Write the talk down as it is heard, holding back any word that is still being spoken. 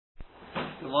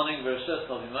Good morning,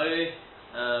 Bereshus Lavimori,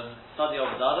 Study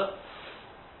of Dada.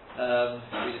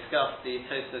 We discussed the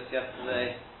Tosfos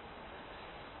yesterday,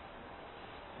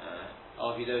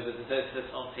 argued over the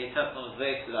Tosfos on Teitat on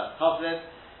Zayt to that Tavlin.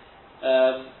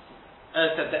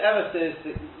 As I said, the Eretz is,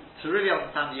 to really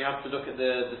understand, you have to look at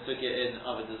the Sugya in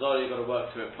Avodah Zarah, you've got to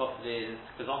work through it properly,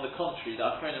 because on the contrary, the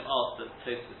Achronim asked that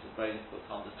Tosfos is very difficult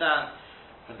to understand,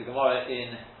 and the Gemara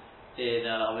in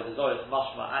Avodah Zarah is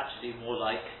mashma actually more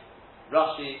like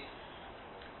Rashi.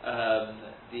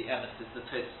 The emesis, the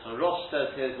Tosfos HaRosh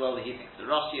says here as well that he thinks that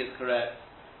Rashi is correct.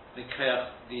 The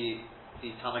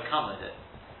Tanna Kamma here,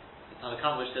 the Tanna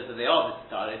Kamma which says that they are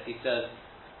mitzvah, he says,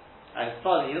 as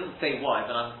far as he doesn't say why,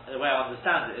 but the way I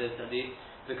understand it is that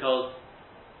because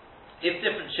if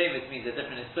different shemis means they're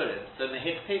different isurim, so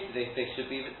mehich tesis they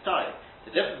should be mitzvah.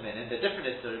 The different minim, they're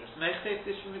different isurim, so mehich tesis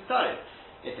they should be mitzvah.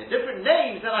 If they're different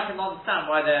names, then I can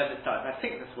understand why they're mitzvah. I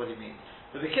think that's what he means.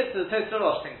 But the kids of the Tosfos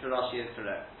HaRosh thinks that Rashi is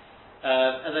correct.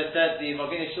 As I said, the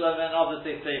Mogini Shalom and others,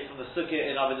 they say from the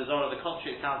Sugya in Avodah Zarah, on the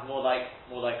contrary, it sounds more like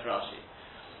Rashi.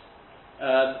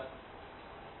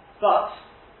 But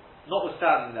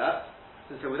notwithstanding that,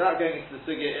 so without going into the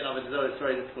Sugya in Avodah Zarah, it's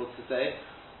very difficult to say.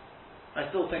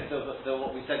 I still think that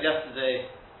what we said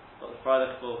yesterday, what the Friday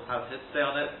will have his say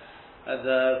on it, and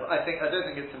I don't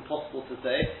think it's impossible to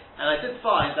say. And I did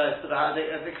find that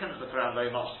they couldn't look around very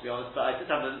much, to be honest, but I did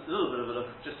have a little bit of a look,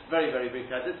 just very, very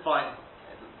briefly. I did find,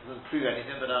 it doesn't prove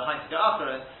anything, but Heinz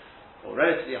Acharon, or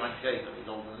relatively Heinz he's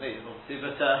older than me, obviously,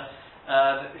 but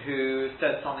who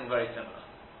said something very similar.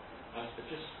 I should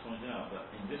just point out that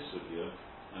in this video,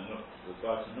 and look, the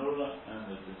Bartanura and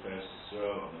the Tiferes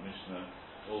Yisrael and the Mishnah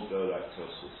all go like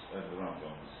Tosfos, and the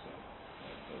Rambam is like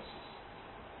Tosfos.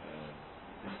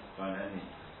 Didn't find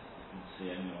didn't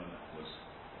see anyone that was.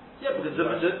 Yeah, because the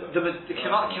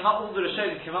Kemat all the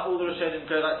Rishonim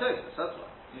go like Tosfos, that's why.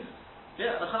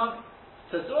 Yeah,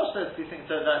 so Rosh says he thinks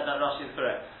that Rashi is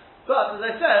correct. But as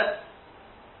I said,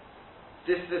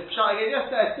 this Pshat I gave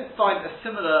yesterday, I did find a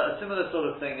similar sort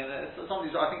of thing, and somebody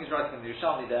I think he's writing in the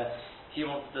Yerushalmi there. He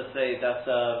wants to say that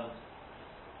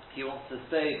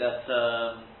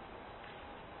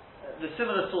the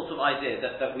similar sort of idea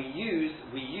that we use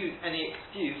any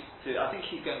excuse to. I think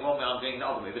he's going one way, I'm going the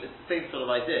other way, but it's the same sort of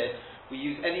idea. We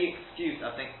use any excuse, I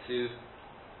think, to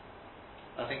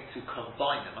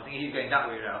combine them. I think he's going that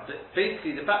way around. But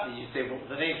basically, the fact that you say, well,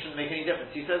 the name shouldn't make any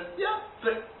difference. He says, yeah,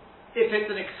 but if it's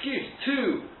an excuse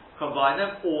to combine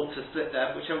them or to split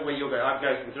them, whichever way you're going, I'm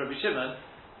going with Rabbi Shimon,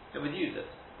 then we'd use it.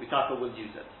 We would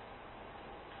use it.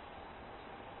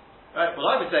 Right?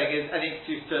 What I was saying is any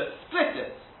excuse to split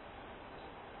it.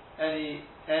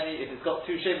 If it's got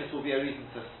two shemis will be a reason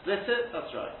to split it,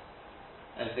 that's right.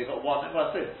 And if they've got one,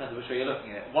 well, it depends on which way you're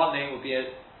looking at it. One name will be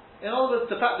in other words,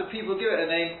 the fact that people give it a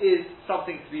name is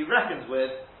something to be reckoned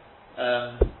with,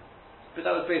 but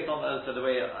that was based on the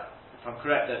way, if I'm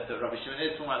correct, that Rabbi Shimon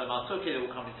is talking about the Ma'asokeh that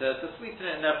will come into to sweeten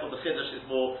it, and therefore the Chiddush is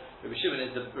more, Rabbi Shimon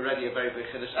is already a very big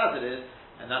Chiddush as it is,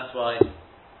 and that's why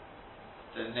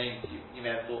the names you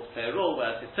may have thought play a role,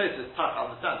 whereas his Tosfos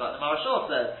understands, like the Marashal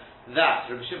says, that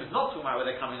Rabbi Shimon is not talking about where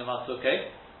they're coming to Ma'asokeh,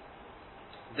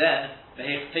 then the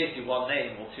Hech one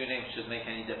name or two names should make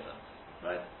any difference.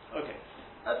 Right? Okay.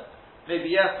 Maybe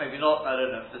yes, maybe not, I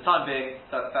don't know. For the time being,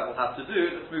 that will have to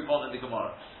do. Let's move on in the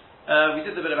Gemara. We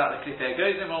did a bit about the Klipei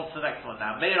Gozim, we're on to the next one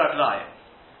now. Meir Aglayim.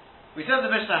 We said in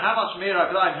the Mishnah, how much Meir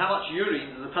Aglayim, how much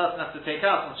urine does the person have to take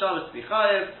out on Shabbos to be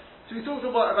chayev? So we talked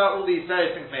about all these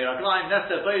various things, Meir Aglayim,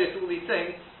 Neser, Boris, all these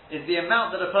things, is the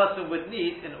amount that a person would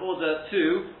need in order to,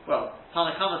 well,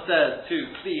 Tanna Kamma says to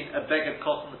clean a beged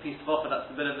cot on the piece of offer, that's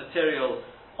the bit of material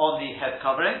on the head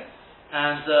covering.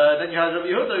 And then you have Rabbi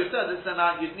Yehuda who said this is the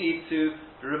amount you'd need to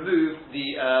remove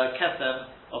the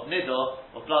kesem of nidor,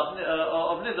 of blood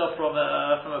of nidor from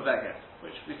a beged,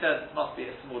 which we said must be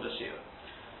a smaller shiur.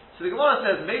 So the Gemara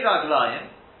says Meir Aglayim,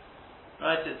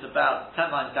 right? It's about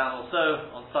 10 lines down or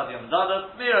so on Sadi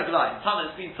Amadalah. Meir Aglayim, Tana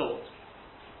has been taught.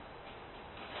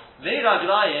 Meir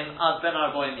Aglayim ad ben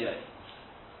arboim yoyim.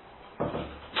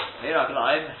 Meir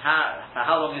Aglayim, for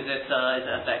how long is it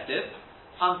effective?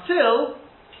 Until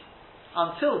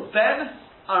Ben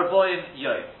Arboim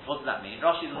Yom. What does that mean?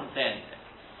 Rashi doesn't say anything.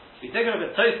 If you take a look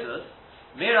at Tosfos,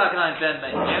 Meir Aglayim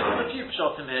Ben Yom, there's a few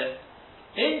pshatim here.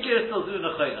 In Girsel Zu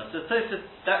Nechona, so Tosfos,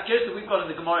 that Girsel we've got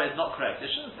in the Gemara is not correct. It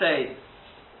shouldn't say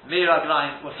Meir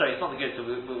Aglayim, well sorry, it's not the Girsel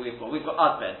we've got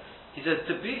Ad Ben. He says,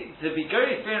 to be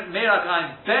Meir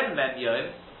Aglayim Ben Yom,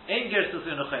 in Girsel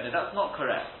Zu Nechona, that's not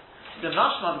correct. The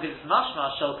mashma, because it's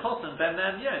mashma, Shel Kotan Ben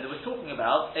Yom, that we're talking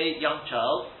about a young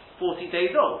child, 40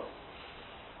 days old.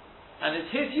 And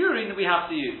it's his urine that we have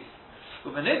to use.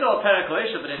 With a nidor, perek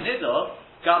oesha, but in nidor,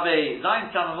 Gabe Zain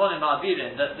Samavonim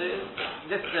Ma'avirin, that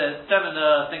this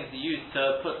seminar things you use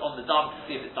to put on the dam to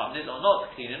see if it's done or not,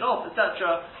 to clean it off,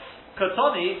 etc.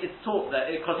 Kotoni is taught that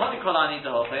Kotoni Kolani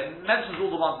Dehofe, it mentions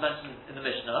all the ones mentioned in the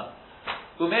Mishnah,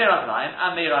 Umei Raglaim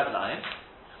and Mei Raglaim.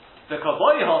 The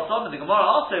Kaboi Hosom and the Gemara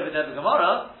also over there, the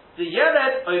Gemara, the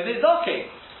Yered Omizoke.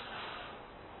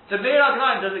 The Mei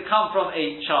Raglaim, does it come from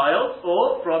a child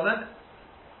or from an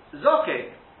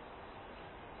Zoke?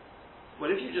 Well,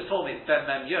 if you just told me it's Ben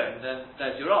Mem Yom, then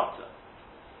there's your answer.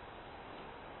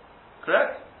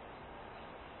 Correct?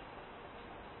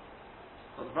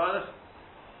 What's the brother?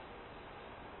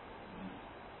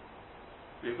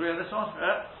 We agree on this one?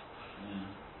 Yeah?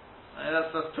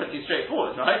 That's pretty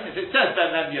straightforward, right? If it says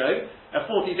Ben Mem Yom, a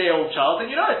 40-day-old child, then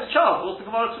you know it's a child. What's the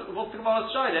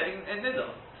Gemara's Shida in Nidon?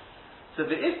 So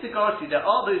the Istigorti, there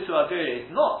are those who are good,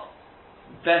 it's not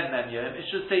Ben Mem Yom, it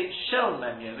should say Shel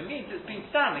Mem Yom. It means it's been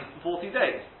standing for 40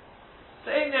 days.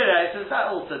 So in there, so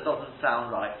that also doesn't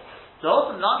sound right. So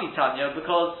also Nami Tanya,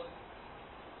 because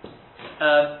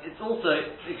it's also,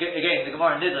 again, the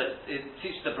Gemara Nidot, it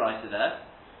teaches the Brisa there.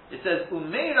 It says,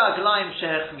 Umei Raglaim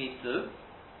Shehech Mitzu,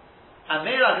 and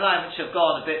Mei Raglaim which have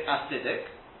gone a bit acidic.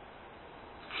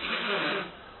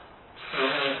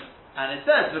 And it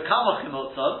says, V'kama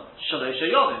Chimotzov, Shalosh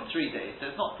Yomim, 3 days. So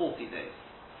it's not 40 days.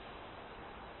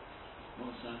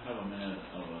 What's the halaman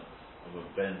of a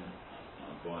Ben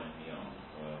buying yarn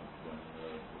when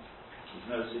there's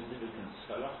no significance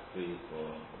halachically for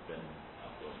a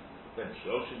Ben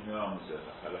Shloshim yarn is a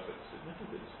halachic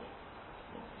significance?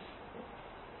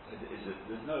 Is it?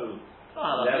 There's no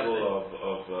level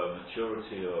of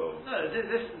maturity or no. This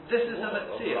is a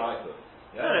mitzvah.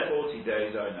 Yeah, 40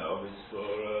 days I know of is for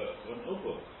an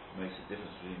ubur. Makes a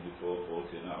difference between before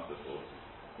 40 and after 40.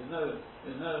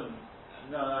 There's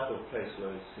no other place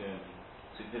where it's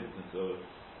significant of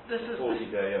a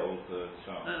 40-day-old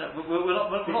child. No, we're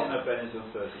not. Ben is on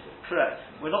 30 days. Correct.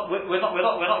 We're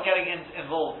not getting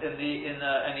involved in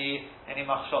any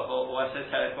machshava or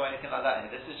esoteric or anything like that.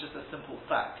 This is just a simple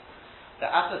fact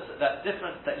that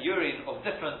urine of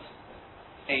different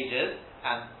ages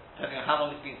and depending on how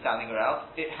long it's been standing around,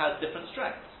 it has different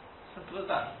strengths. Simple as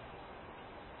that.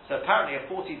 So apparently, a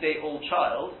 40-day-old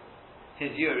child,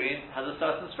 his urine has a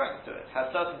certain strength to it,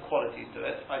 has certain qualities to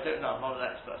it. I don't know, I'm not an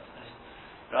expert in this,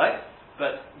 right?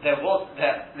 But there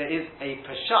is a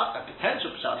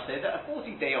potential pashat to say that a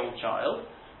 40-day-old child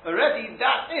already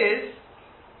that's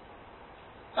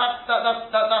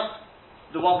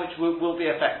the one which will be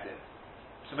effective.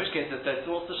 So in which case there's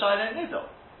also shayla and nidor.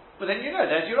 But then you know,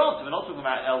 there's your answer. We're not talking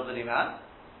about an elderly man.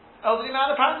 Elderly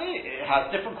man apparently it has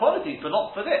different qualities, but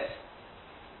not for this.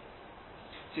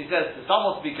 So he says, to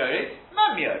someone to be gored,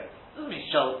 mamyo. Doesn't mean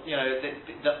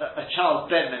a child's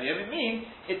ben mamyo. It means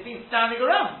it's been standing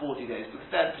around for 40 days, because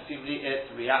then presumably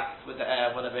it reacts with the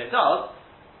air, whatever it does.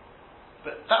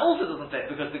 But that also doesn't fit,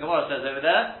 because the Gemara says over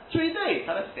there, 3 days.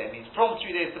 How does it say? It means from 3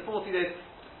 days to 40 days.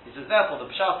 He says, therefore,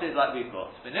 the pshat is like we've got.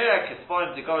 Spinera,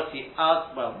 Kisporim, Degorati,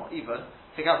 Ad, well, not even,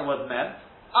 take out the word mem,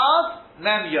 Ad,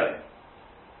 mem yo.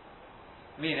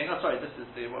 Meaning, this is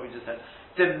what we just said.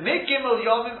 The Mikimel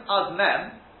Yomim Ad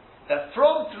mem, that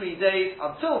from 3 days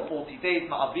until 40 days,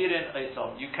 Ma'avirin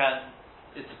Osom,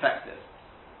 it's effective.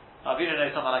 Ma'avirin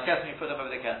Osom, Alakesem, you put them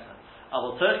over the kesem.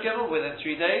 Avol third gimel, within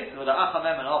 3 days, or the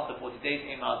Achamem, and after 40 days,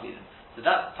 in Ma'avirin. So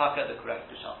that's taka the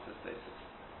correct pshat, this basis.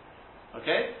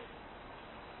 Okay?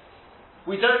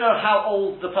 We don't know how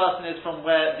old the person is from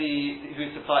who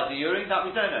supplied the urine. That we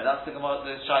don't know. That's the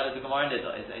shayla of the Gemara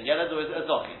Nidor. Is it a yeled or is it a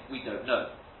zokin? We don't know.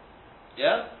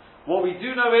 Yeah. What we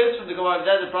do know is from the Gemara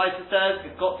there, the Brisa says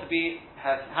it's got to be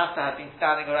has to have been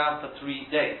standing around for 3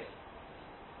 days.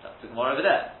 That's the Gemara over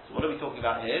there. So what are we talking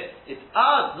about here? It's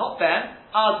ad, not ben,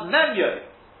 ad memyo.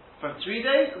 From 3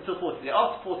 days until 40 days.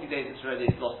 After 40 days, it's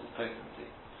lost its potency.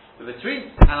 But between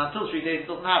and until 3 days, it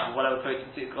doesn't have whatever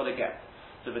potency it's got to get.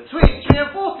 So between 3 and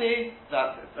 40,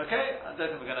 that's it. Okay? I don't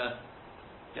think we're going to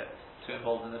get too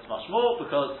involved in this much more,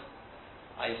 because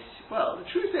the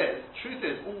truth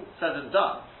is, all said and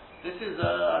done, this is,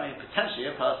 potentially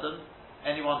a person,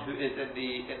 anyone who is in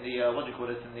the in the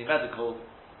medical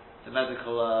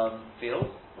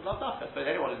field, well, not that, I suppose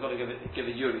anyone who's got to give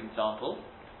a urine sample,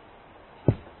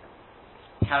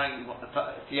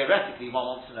 theoretically,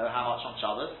 one wants to know how much on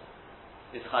Shabbos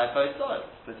is chayav soil,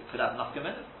 but it could have nafka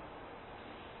minutes.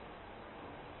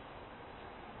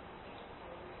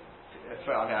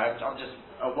 I'm just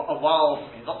a wild,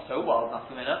 not so wild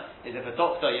nafkamina, is if a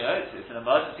doctor, it's an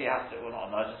emergency, not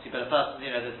emergency, but a person,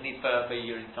 there's a need for a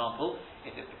urine sample,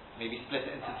 if it maybe split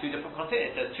it into 2 different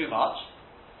containers. If there's too much,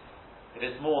 if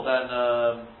it's more than,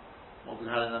 what we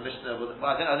had in the Mishnah, well,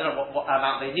 I don't know what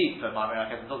amount they need per Ma'amir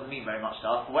HaKesef. It doesn't mean very much to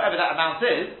us, but whatever that amount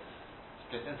is,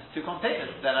 split into two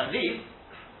containers, then at least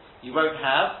you won't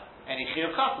have any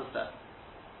Chiyuv Chatas there.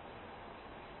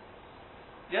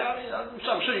 Yeah, I'm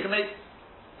sure you can make.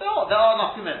 There are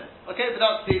enough minutes. Okay, but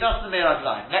that's the Meirag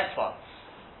line. Next one.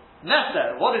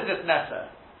 Neser. What is this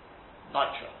Neser?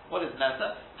 Nitra. What is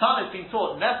Neser? Tan has been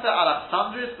taught Neser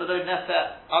Alexandris, but though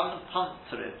Neser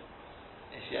unpunctured.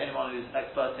 If you're anyone who's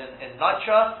expert in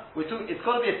nitra, it's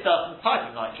got to be a certain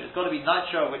type of nitra. It's got to be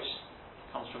nitra which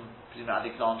comes from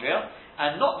presumably Alexandria,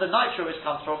 and not the nitra which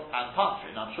comes from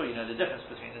Anpantry. Now I'm sure you know the difference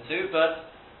between the two,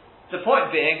 but the point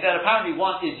being that apparently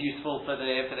one is useful in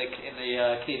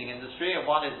the cleaning industry and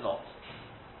one is not.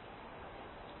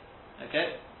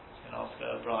 Okay, I'm going to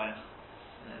ask Brian.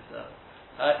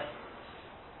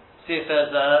 See if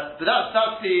there's but that's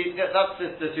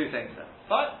the two things then.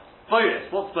 Fine. Boiris.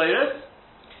 What's boiris?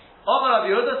 Omar Rabbi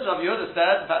Yehuda, so Rabbi Yehuda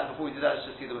said, in fact before we do that, let's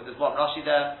just see there's one Rashi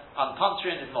there,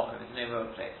 Pantrin is Mokum, it's the name of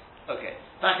a place. Okay,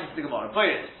 back into the Gemara.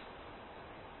 Boiris.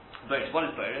 What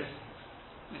is boiris?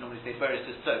 We normally say boiris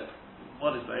is soap.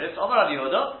 What is boiris? Omar Rabbi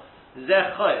Yehuda,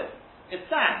 Zeh Choyel. It's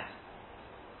sand.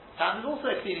 Sand is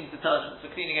also a cleaning detergent, it's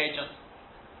a cleaning agent.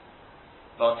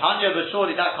 But Tanya, but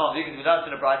surely that can't be, because we learned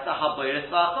in a Brayta, ha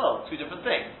boiris v'achol. Two different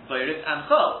things. Boiris and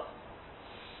chol.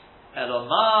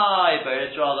 Elomai,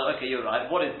 Beres, rather, okay, you're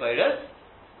right. What is Beres?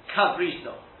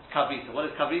 Kabriso. What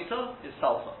is Kabriso? It's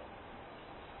sulfur.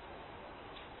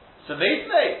 So maybe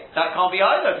that can't be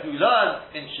either, because we learned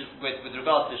with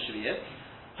regards to Shviyas.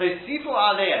 Hosifu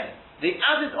Aleim. They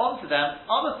added onto them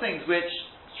other things which,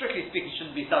 strictly speaking,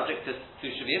 shouldn't be subject to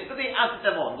Shviyas, but they added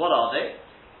them on. What are they?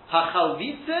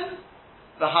 Hachalvitzin,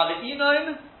 the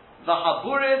Hale'inon, the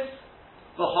Haburis,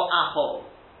 the Ho'achol.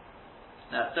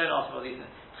 Now, don't ask me what these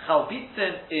things.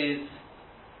 Chalbitzin is,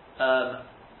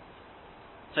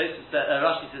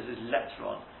 Rashi says is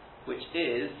letron, which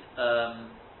is, I'm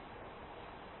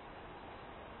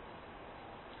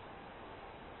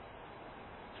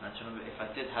trying to remember if I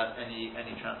did have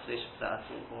any translation for that at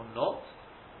all or not.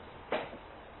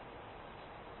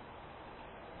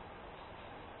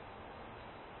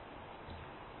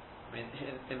 I mean,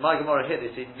 in my Gemara here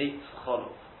they say Nitz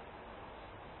Cholov.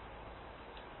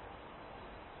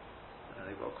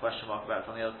 They've got a question mark about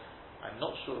something else. I'm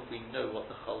not sure if we know what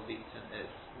the chalvitin is.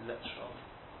 Letron.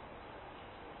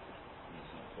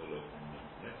 It's not followed in the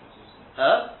letters, isn't it?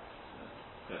 Huh?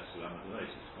 That's Lamadrais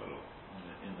is followed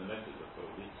in the letters of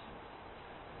chalvitin.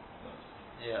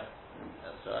 Yeah,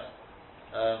 that's right.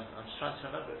 I'm just trying to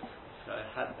remember if I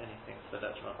had anything for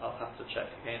Letron. I'll have to check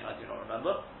again. I do not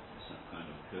remember. Some kind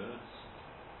of curds.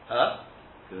 Huh?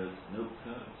 Curds, milk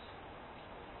curds.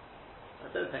 I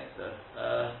don't think so.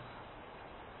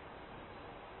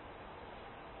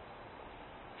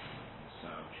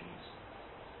 Sour cheese.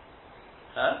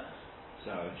 Huh?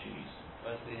 Sour cheese.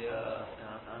 Where's the,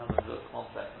 I'll have a look, 1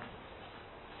 second.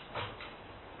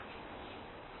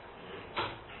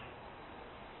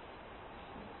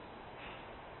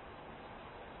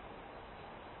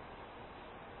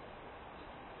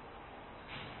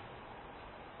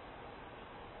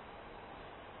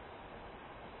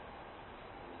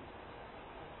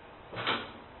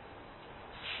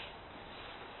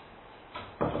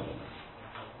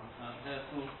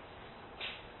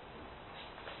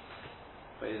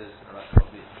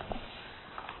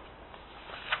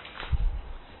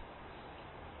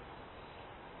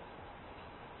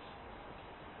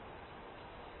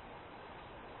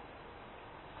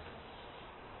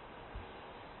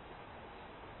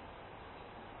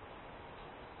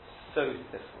 So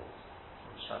thistles.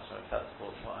 I'm just trying to remember if that's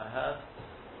what I had.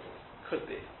 Could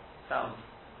be. Sounds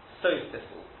so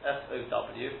thistles.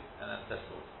 S-O-W and then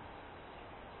thistles.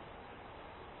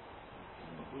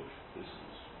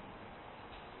 Thistles.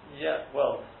 Yeah,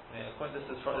 well, this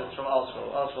is from Al-Shol.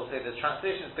 Al-Shol say the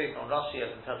translation is based on Rashi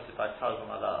as interpreted by Targum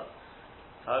Halaz.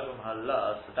 Targum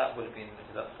Halaz, so that would have been,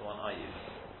 because that's the one I used.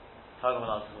 Targum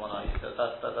Halaz is the one I used. So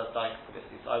that's dying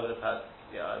publicity. So I would have had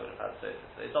so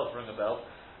it does ring a bell.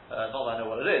 Not that I know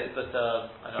what it is, but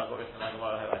I know I've got written in my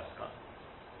Gemara. I just can't.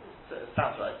 So it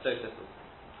sounds right. So thistles.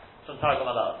 From Targum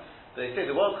Halaz. They say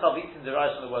the word chalvitin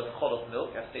derives from the word chol of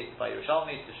milk, as stated by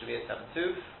Yerushalmi, to Shuviyat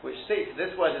 7.2, which states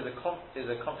this word is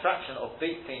a contraction of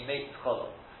beit nate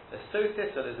cholov. The so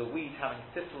thistle is a weed having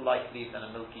thistle-like leaves and a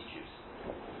milky juice.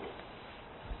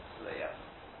 So there you have.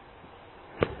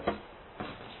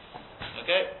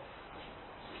 Okay.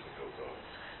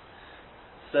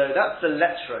 So that's the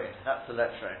letrone.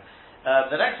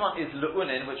 The next one is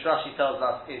lu'unin, which Rashi tells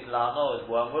us is lano, is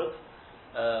wormwood.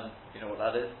 You know what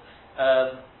that is.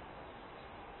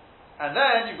 And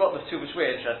then you've got the two which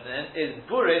we're interested in, is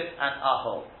buris and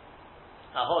ahol.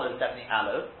 Ahol is definitely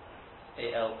aloe,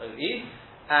 A-L-O-E,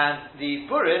 and the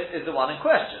buris is the one in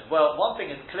question. Well, one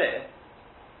thing is clear.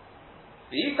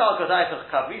 If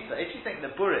you think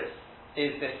the buris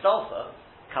is the sulfur,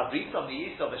 kavrisa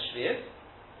miyisa v'shvius,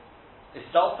 is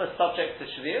sulfur subject to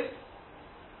shvius?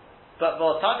 But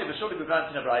Tanya b'shuli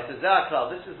b'grantin abraisa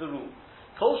ze'aklal. This is the rule.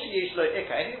 Kol sheyesh lo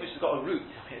ikka, anything which has got a root,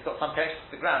 it's got some connection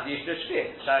to the ground. Yesh lo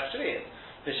shvius, shayach shvius.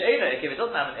 V'she'ena ikka, if it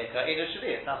doesn't have an ikka, eno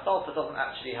shvius. Now sulfur doesn't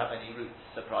actually have any roots.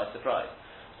 Surprise, surprise.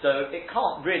 So it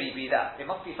can't really be that. It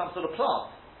must be some sort of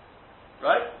plant,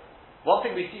 right? One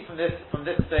thing we see from this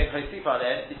saying Hosifa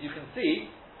then is you can see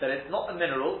that it's not a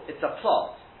mineral, it's a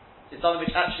plant. It's something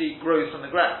which actually grows from the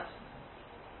ground.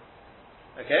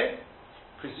 Okay?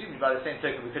 Presumably by the same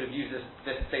token we could have used this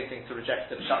same thing to reject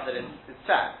the pshat that it's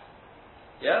sand.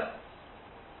 Yeah?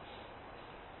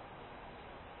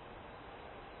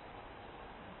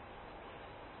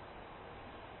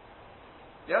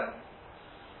 Yeah?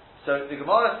 So the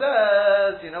Gemara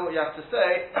says, you know what you have to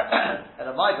say, and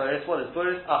on my buris, what is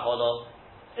buris? Aholo.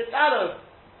 It's aloe.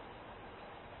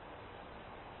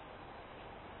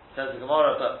 Says the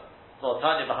Gemara, but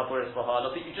Tanya Bahaburis Bahalo,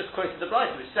 but you just quoted the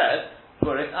Brisa which says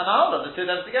buris and aholo, the two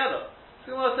of them together. So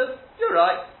the Gemara says, you're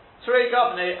right. Trei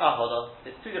Gavne Aholo.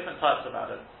 It's two different types of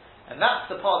aloe. And that's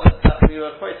the part that we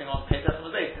were quoting on page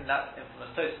decimal base in that infamous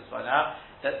Tosfos by now,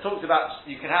 that talks about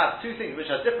you can have two things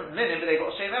which are different minim, but they've got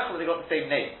Shem Echel, but they've got the same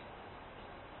name.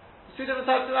 Two different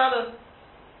types of aloe.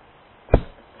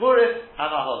 Buris and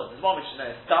ahol. There's one which is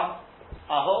known as stum,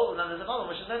 ahol, and then there's another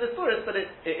one which is known as buris, but it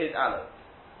is aloe.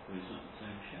 Well, it's not the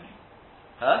same shape.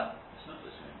 Huh? It's not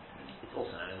the same shape. It's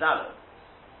also known as aloe.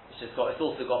 It's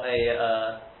also got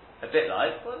a bit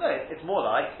like, well no, it's more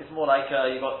like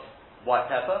you've got white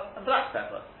pepper and black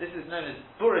pepper. This is known as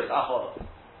buris ahol.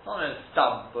 It's not known as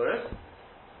stum buris.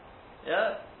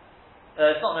 Yeah?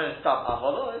 It's not known as stum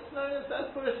ahol, it's known as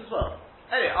buris as well.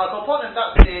 Anyway, I'll go upon, and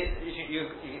that's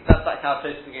how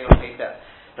close to the game on page 10.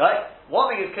 Right? One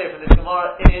thing is clear from this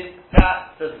Gemara is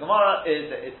that the Gemara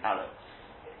is that it's aloe.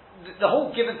 The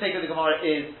whole give and take of the Gemara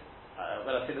is,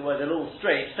 well, I think the word a little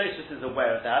strange. Tosfos is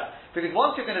aware of that, because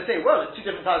once you're going to say, well, it's two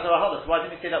different types of aholo, so why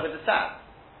didn't you say that with the sand?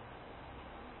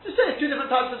 Just say it's two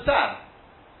different types of sand.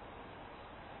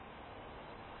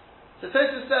 So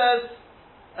Tosfos says,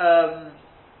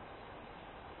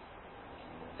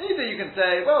 either you can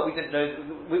say, well, we didn't know.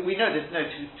 We know there's no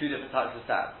two different types of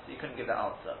sand, so you couldn't give that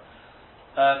answer.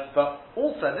 But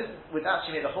also, this would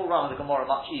actually make the whole round of the Gemara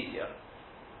much easier.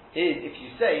 Is if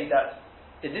you say that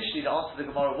initially the answer to the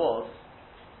Gemara was,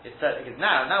 it said, because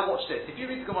now watch this. If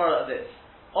you read the Gemara like this,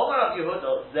 Omar Rav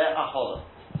Yehuda Zeh Ahola.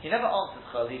 He never answered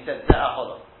Chol. He said Zeh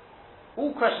Ahola.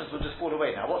 All questions will just fall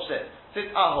away. Now watch this. So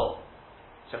it's Ahol.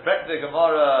 So back to the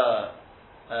Gemara.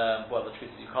 Well, the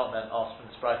truth is you can't then ask from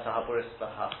this price to Haburis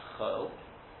V'Hachol.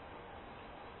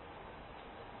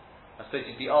 I suppose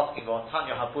you'd be asking on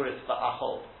Tanya Haburis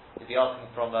V'Achol. You'd be asking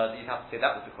from, you'd have to say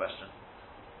that was the question.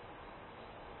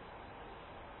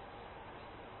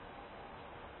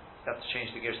 You have to change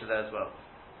the gears to there as well.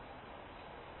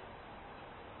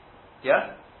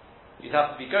 Yeah? You'd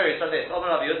have to be curious like this. Omer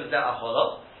Rav Yehuda Zeh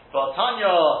Acholo. But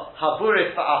Tanya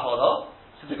Haburis V'Acholo.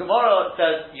 So the Gemara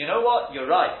says, you know what?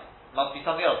 You're right. Must be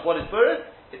something else. What is buris?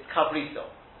 It's kabriso,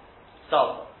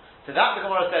 sulfur. So that the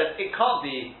Gemara says it can't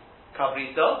be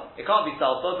kabriso, it can't be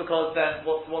sulfur, because then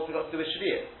what's it got to do with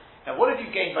shvius? Now, what have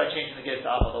you gained by changing the gears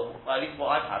to ahol? Well, at least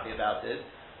what I'm happy about is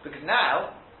because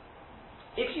now,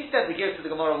 if you said the gears to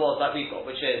the Gemara was like we've got,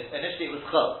 which is initially it was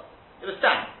chol, it was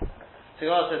sand. So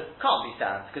the Gemara says can't be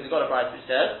sand because we've got a Brisa which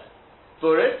says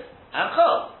buris and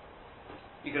chol.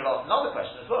 You could have asked another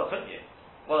question as well, couldn't you?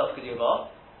 What else could you have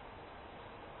asked?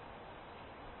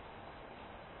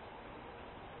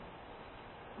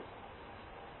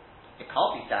 It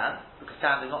can't be sand, because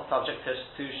sand is not subject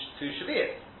to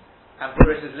shvius. And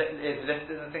buris is listed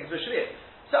in the things with shvius.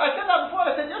 So I said that before,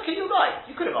 I said, okay, you're right,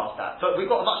 you could have asked that. But we've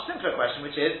got a much simpler question,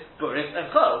 which is buris and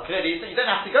chol. Clearly, so you don't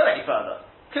have to go any further.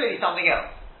 Clearly something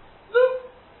else. No,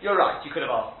 you're right, you could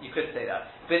have asked, you could say that.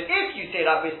 But if you say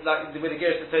that with the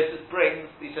gears that Tosfos brings,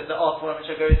 he says the ask one which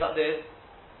goes like this,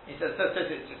 he says,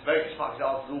 it's just very smart, he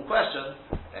answers all questions,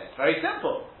 then it's very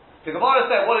simple. The Gemara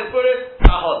said, what is buris?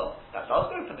 Ahol. That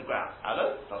does grow from the ground.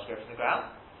 Aloe does grow from the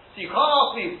ground. So you can't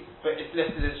ask me, but it's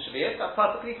listed as shvius, that's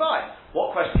perfectly fine.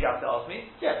 What question do you have to ask me?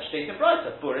 Yeah, the Shteit and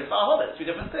Brisa, buris v'ahol, it's two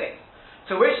different things.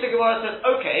 To which the Gemara says,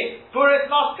 okay, buris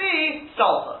must be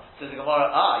sulfur. So the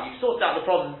Gemara, you've sorted out the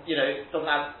problem, it doesn't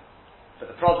have, but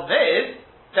the problem is,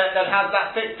 that has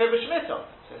that fig with Shemitah.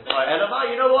 So the Gemara,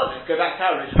 you know what, let's go back to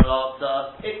our original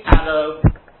answer, it's aloe.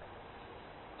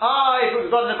 If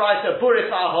we've got in the Brisa Buris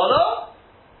Ahola,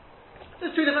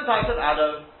 there's two different types of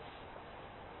ado.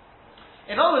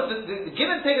 In other words, the give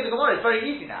and take of the Gemara is very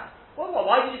easy now.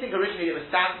 Why did you think originally it was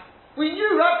stand? We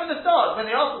knew right from the start, when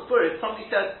they asked us Buris, somebody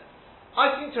said,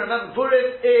 I seem to remember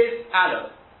Buris is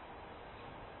ado.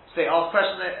 So they asked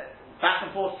questions back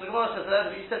and forth to the Gemara,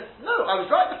 he said, no, I was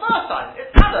right the first time,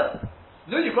 it's ado.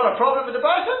 No, you've got a problem with the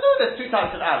Brisa? No, there's two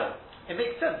types of ado. It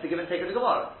makes sense to give and take of the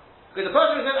Gemara. Because the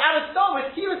person who said ado to start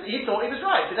with, he thought he was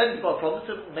right, but then he's got a problem,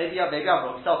 so maybe I'm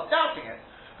wrong, he starts doubting it.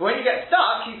 But when you get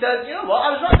stuck, he says, you know what,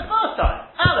 I was right the first time,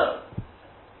 ado.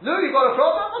 No, you've got a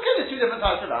problem? Okay, there's two different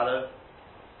types of ado.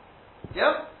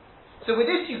 Yeah? So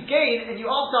with this you gain and you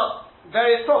answer up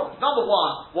various problems. Number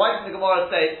one, why didn't the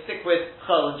Gemara say stick with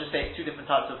chol and just say two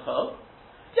different types of chol?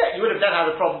 Yeah, you would have then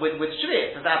had a problem with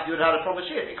shvius, and that you would have had a problem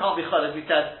with shvius. It can't be chol as we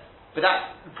said, but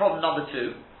that's problem number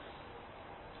two.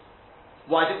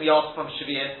 Why didn't we ask from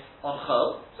shvius on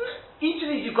chol? So each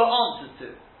of these you've got answers to.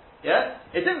 Yeah?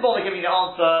 It didn't bother giving the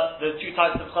answer, the two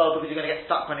types of chol, because you're going to get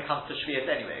stuck when it comes to shvius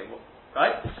anyway.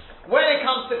 Right? When it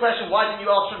comes to the question, why didn't you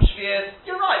ask from shvius?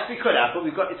 You're right, we could have, but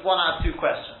it's one out of two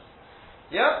questions.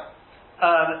 Yeah?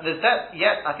 I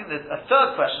think there's a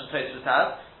third question Tosfos has,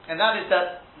 and that is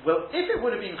that, well, if it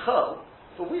would have been chol,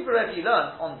 but we've already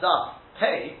learned on daf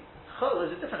pei, chol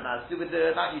is a different amount to do with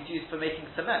the amount you'd use for making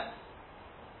cement.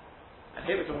 And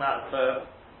here we're talking about for,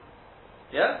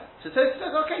 yeah? So Tosfos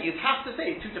says, okay, you'd have to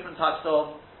say two different types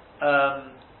of,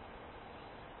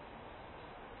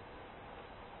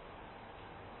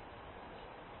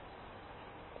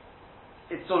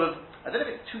 it's sort of, I don't know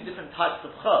if it's two different types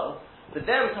of chol, but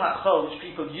there we're talking about chol which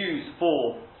people use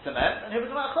for cement, and here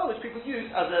we're talking about chol which people use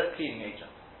as a cleaning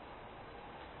agent.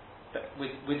 But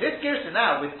with this girsa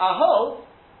now, with ahol,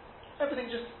 everything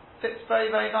just fits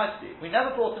very, very nicely. We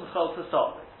never brought in chol to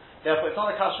start with. Therefore, it's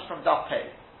not a kasha from daf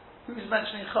pei. Who's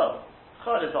mentioning chol?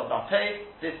 Chol is on daf pei,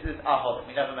 this is ahol.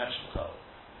 We never mentioned chol.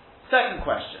 Second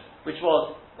question, which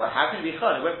was, well, how can it be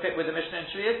chol? It won't fit with the Mishnah and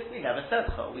Shvius. We never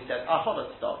said chol. We said ahol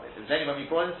to start with. It was only when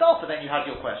we brought in sulfur, then you had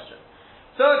your question.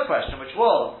 Third question, which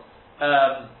was,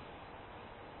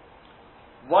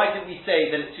 why didn't we say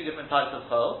that it's two different types of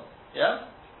chol? Yeah?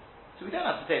 So we don't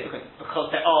have to say because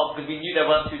we knew there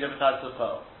weren't two different types of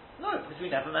chol. No, because we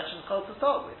never mentioned chol to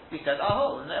start with. We said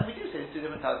ahol, and then we do say it's two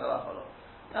different types of ahol.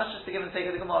 That's just the give and take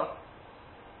of the Gemara.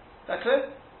 Is that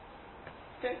clear?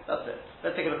 Okay, that's it.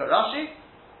 Let's take a look at Rashi.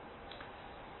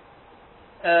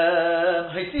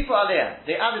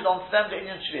 They added on to them the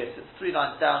Inyan Shvius. It's 3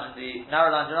 lines down in the narrow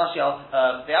lines in Rashi.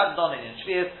 They added on Inyan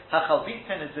Shvius.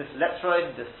 Hachalbitin is this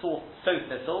leptroid, this soap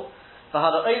thistle.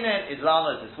 Vahalainen is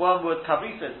lana, is this wormwood.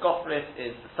 Kavrisa is gophris,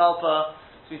 is the sulfur.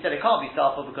 So we said it can't be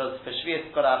sulfur because for Shvius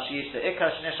it's got to have shiish the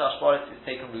ikka, shnesh ashboris is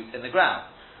taken root in the ground.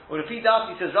 Or if he does,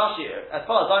 he says Rashi, as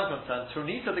far as I'm concerned,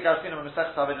 Turnisa the Garfinim and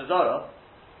Masech Avodah Zarah,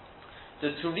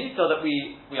 the Turnisa that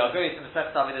we are going to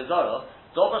Masech Avodah Zarah,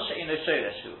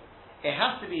 it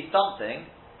has to be something,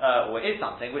 or is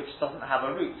something, which doesn't have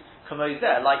a root.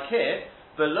 Like here,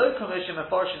 below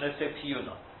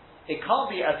it can't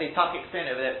be, as they tuck explain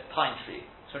over there, it's pine tree.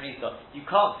 You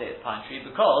can't say it's pine tree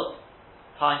because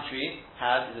pine tree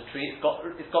is a tree,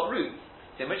 it's got roots.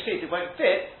 So in which case it won't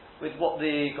fit with what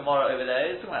the Gemara over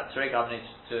there is talking about. Take a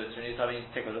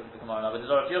look at the Gemara and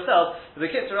Avodah for yourself. But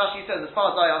the Kitzur Rashi says, as far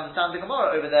as I understand the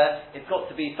Gemara over there, it's got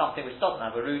to be something which doesn't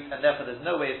have a root, and therefore there's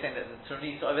no way of saying that the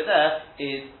Tunisa over there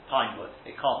is pine wood.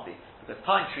 It can't be. Because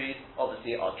pine trees,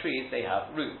 obviously, are trees, they have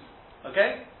roots.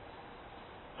 Okay?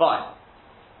 Fine.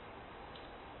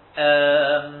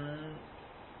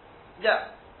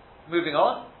 Moving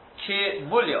on. Kir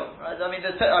mulyo, right? I mean,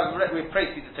 we've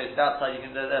praised you the toast outside.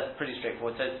 That's pretty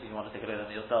straightforward toast. If you want to take a look at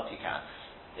them yourself, you can.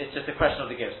 It's just a question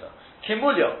of the girsa. Kir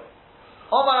mulyo.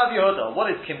 Omar Rav Yehuda. What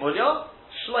is kir mulyo?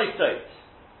 Shloif dot.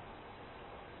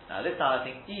 Now, this time I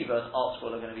think even art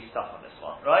school are going to be stuck on this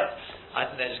one, right? I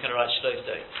think they're just going to write shloif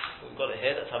dot. We've got it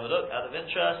here. Let's have a look. Out of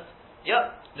interest.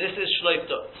 Yep, this is shloif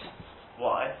dot.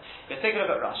 Why? Let's take a look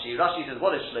at Rashi. Rashi says,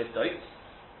 what is shloif dot?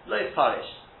 Loif parish.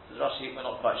 Says Rashi, we're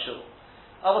not quite sure.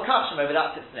 Avokashim over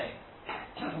that's its name.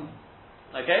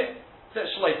 Okay? So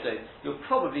it's shloif dot. You'll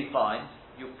probably find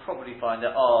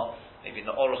there are, maybe in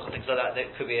the Oruch and things like that, there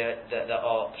could be there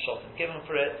are shotim given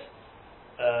for it.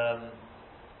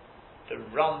 The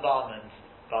Rambam and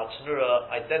Baal Tanura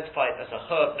identify it as a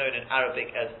herb known in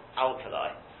Arabic as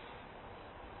alkali.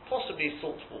 Possibly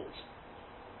saltwort.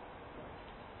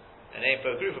 A name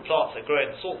for a group of plants that grow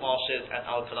in salt marshes and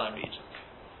alkaline regions.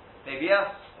 Maybe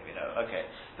yes, maybe no. Okay.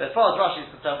 But as far as Rashi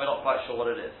is concerned, we're not quite sure what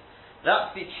it is.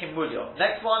 That's the Kimulyo.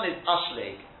 Next one is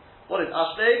Ashleg. What is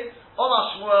Ashleg?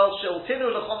 Omar Shmuel Shiltinu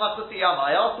L'chol Machuti Yama.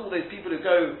 I asked all those people who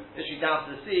go literally down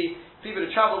to the sea, people who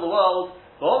travel the world.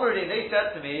 And they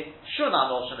said to me,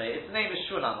 Shunano Shemei. Its name is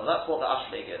Shunano. That's what the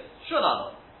ashleg is.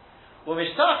 Shunano.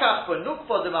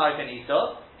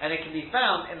 And it can be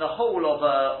found in the hole of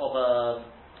a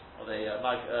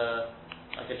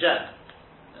like a gem,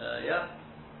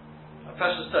 a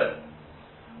precious stone.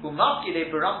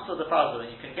 And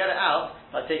you can get it out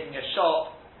by taking a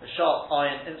sharp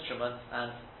iron instrument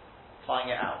and flying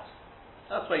it out.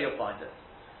 That's where you'll find it.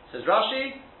 Says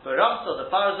Rashi, Baramsa the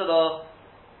Barzala,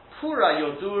 Pura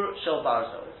Yodur Shel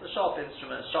Barzo. It's a sharp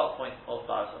instrument, a sharp point of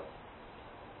Barzo.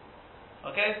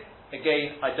 Okay?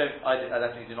 Again, I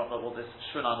definitely do not know what this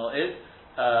Shunano is.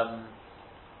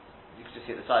 You can just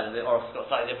see the side of it, or it's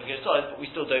got slightly different size, but we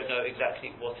still don't know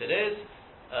exactly what it is.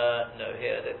 No,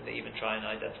 here they even try and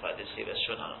identify this as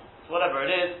Shunano. So whatever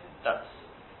it is, that's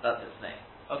its name.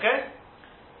 Okay?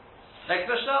 Next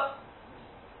Mishnah?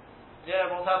 Yeah,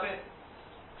 everyone's happy?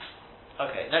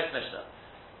 Okay, next Mishnah.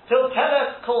 Til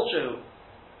Peles Kolshu.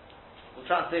 We'll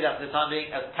translate that for the time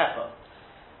being as pepper.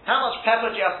 How much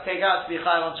pepper do you have to take out to be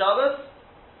chayav on Shabbos?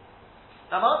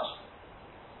 How much?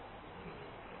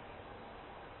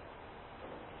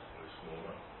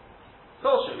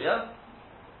 Kolshu, yeah?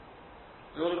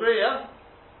 We all agree, yeah?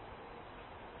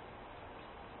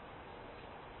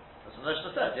 That's what the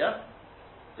Mishnah said, yeah?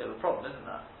 Bit of a problem, isn't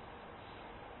that?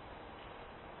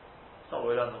 It's not what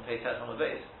we learned on pay test on the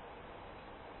base.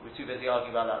 We're too busy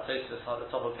arguing about that Tosfos at the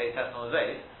top of pay test on the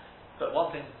base. But one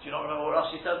thing, do you not remember what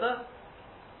Rashi said there?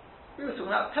 We were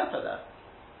talking about pepper there,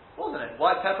 wasn't it?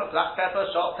 White pepper, black pepper,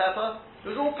 sharp pepper. It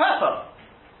was all pepper.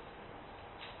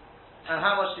 And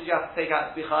how much did you have to take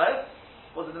out to be chayav?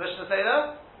 What did the Mishnah say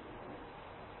there?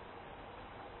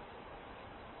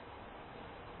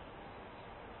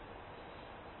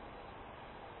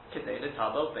 Kedei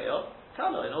l'tabo be'o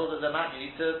kalo. In order to the amount you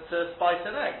need to spice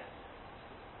an egg.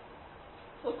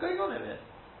 What's going on over here?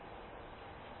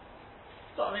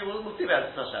 So, I mean, we'll see about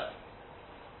this out.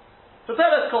 So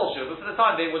Peres Kolshu, but for the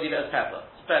time being, we'll leave it as pepper.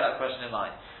 So bear that question in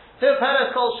mind. So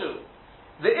Peres Kolshu,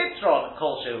 the Itron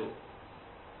Kolshu,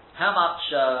 how much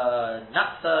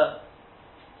naphtha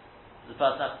does the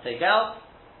person have to take out?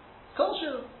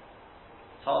 Kolshu.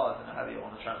 Tar, I don't know how you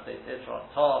want to translate Itron.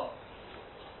 Tar.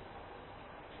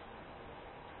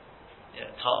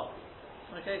 Yeah, tar.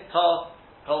 Okay, tar,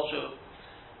 Kolshu.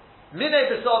 Mine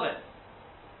Besomim.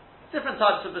 Different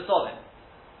types of Besomim.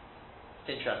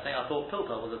 Interesting, I thought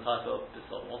pilpul was a type of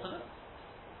besom, wasn't it?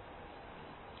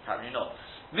 Apparently not.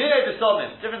 Mine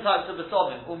besomim, different types of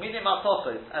besomim, umine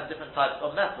matochos, and different types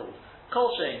of metals.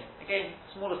 Kolshein, again,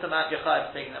 smallest amount you're chayav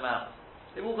taking them out.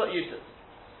 They've all got uses.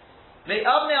 Me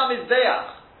avnei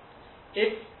amizbeach,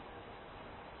 if,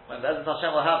 when Be'ezras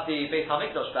Hashem will have the Beit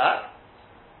HaMikdash back,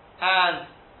 and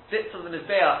bits of the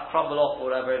mizbeach crumble off, or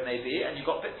whatever it may be, and you've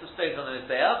got bits of stones on the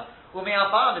mizbeach, or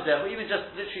even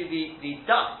just literally the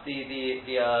dust, the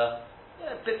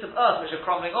bits of earth which are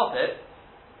crumbling off it,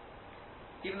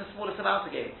 even the smallest amount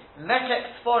again.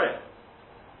 Mekek Sforim.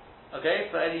 Okay,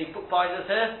 for any bookbinders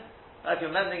here, if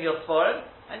you're mending your Sforim,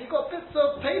 and you've got bits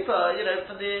of paper,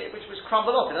 from which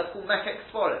crumble off it, that's called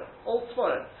Mekek Sforim, old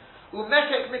Sforim.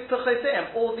 Mekek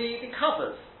Miktucheseim, or the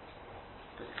covers.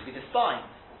 It could be the spine.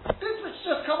 Bits which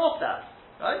just come off that,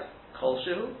 right?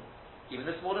 Kolshu, even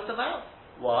the smallest amount.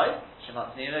 Why?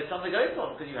 Shematzniya knows something goes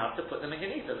on, because you have to put them in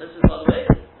Genisa. This is, by the way,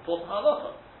 important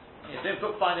halacha. You're doing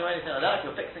bookbinding or anything like that, if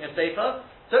you're fixing a sefer,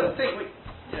 don't think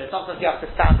sometimes you have to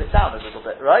sand it down a little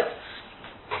bit, right?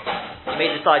 You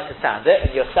may decide to sand it,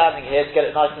 and you're sanding here to get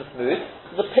it nice and smooth.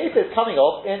 So the paper is coming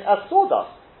off in a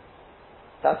sawdust.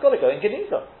 That's got to go in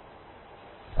Genisa.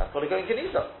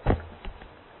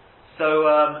 So,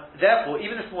 therefore,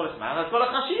 even the smallest man has got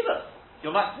a chashiva.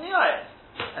 You're matzniya it.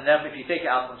 And therefore, if you take it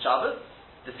out on Shabbos,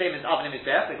 the same as Avnei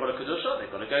Mizbeach, they've got a kedusha,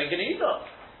 they've got to go in Genisa.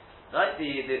 Right?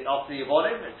 After the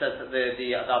Yavonim, it says that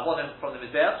the Avonim from the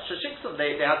Mizbeach, Shashikson,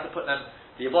 they had to put them,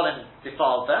 the Yavonim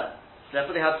defiled them,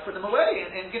 therefore they had to put them away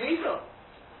in Genisa.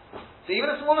 So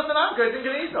even the smallest amount goes in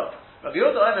Genisa. Rabbi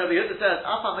Yehuda says,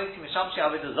 Afa Meiti Mishamshi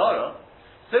Avodah Zarah,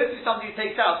 so if somebody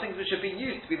takes out things which have been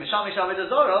used to be Mishamish Avodah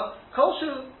Zarah,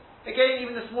 Kolshu, again,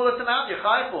 even the smallest amount,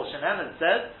 Yechai for Shenem, it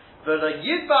says, even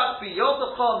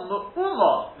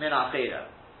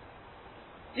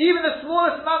the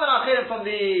smallest amount of from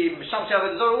the Misham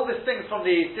Shaved Zorah, all these things from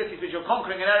the cities which you're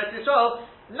conquering in Eretz Yisrael,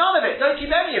 none of it, don't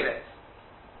keep any of it.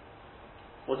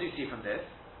 What do you see from this?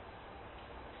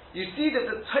 You see that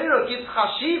the Torah gives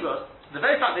chashivas, the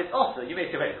very fact that it's also, you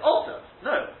may say, well, it's also.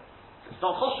 No. It's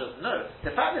not choshev, no.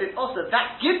 The fact that it's also,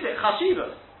 that gives it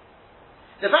chashivas.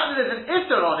 The fact that there's an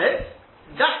isser on it,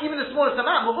 that even the smallest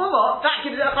amount, that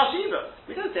gives it a chashiva.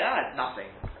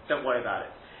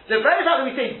 The very fact that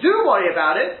we say do worry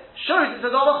about it shows it's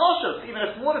a dollar choshev. Even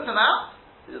a smallest amount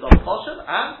is a dollar choshev,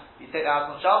 and you take the house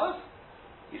on Shabbos,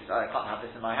 you say, I can't have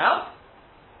this in my house.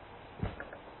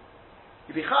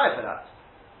 You'd be chayav for that.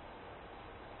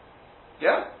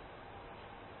 Yeah?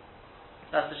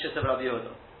 That's the shit of Rabbi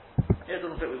Yehuda. It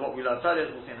doesn't fit with what we learned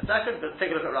earlier, we'll see in a second, but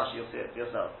take a look at Rashi, you'll see it for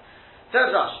yourself. Says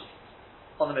Rashi,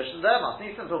 on the mission there,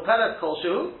 Masnisim Pilpelet Kol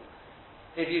Shu.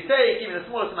 If you say, give me the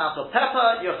smallest amount of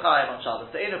pepper, you're chayav on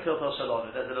Shabbos. The Inu Pilpel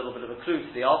Shalom, there's a little bit of a clue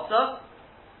to the answer.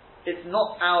 It's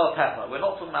not our pepper. We're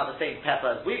not talking about the same pepper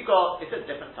as we've got, it's a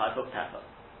different type of pepper.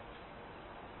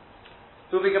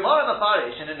 We'll be Gemara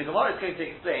Mafarish, and in the Gemara it's going to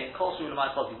explain Kol Shu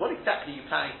L'may Choti. What exactly are you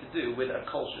planning to do with a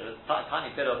Kol Shu, a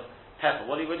tiny bit of pepper?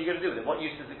 What are you going to do with it? What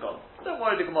use has it got? Don't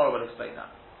worry, the Gemara will explain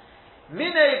that.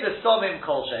 Minei B'Somim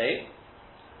Kol Shei.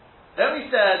 Then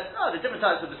we said, the different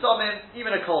types of B'Somim,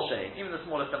 even a Kol Shei, even the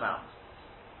smallest amount.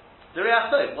 The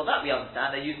Reach Tov, well that we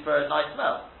understand, they're used for a nice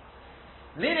smell.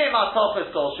 Minei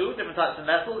Ma'tofes Kol Shu, different types of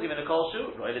metals, even a Kol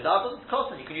Shu, Roy L'Dar doesn't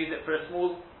cost, and you can use it for a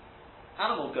small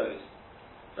animal goat.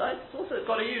 Right? It's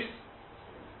got a use.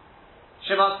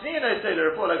 Shematzniino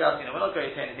Solar Refuah Lagasino. We're not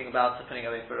going to say anything about putting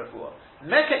away for Refuah.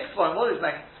 Mekek Sforim. What is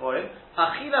Mekek Sforim?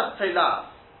 Achilas Teilas.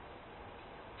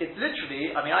 It's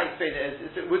literally, I explained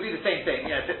it it would be the same thing,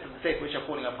 bits of the safe which are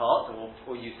falling apart,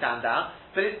 or you stand down,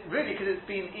 but it really, because it's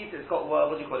been eaten, it's got, what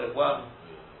do you call it, worm?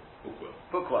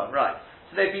 Bookworm, right.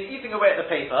 So they've been eating away at the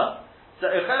paper, so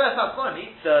Echelas HaSforim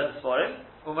eats the Sforim,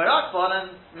 Umerak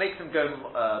and makes them go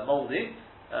mouldy,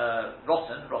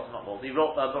 rotten, not moldy,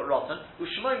 but rotten.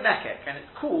 Ushmoy mekek, and it's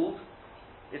called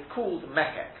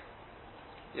mekek.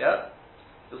 Yeah,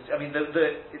 it's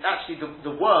actually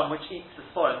the worm which eats the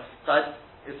spoil. So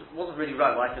it wasn't really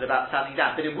right what I said about standing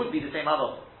down, but it would be the same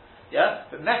other. Yeah,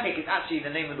 but mekek is actually the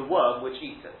name of the worm which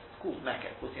eats it. It's called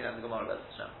mekek. We'll see that in the Gemara.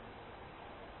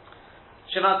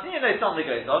 Shematzniya knows something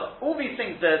goes on. All these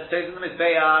things, the stones in the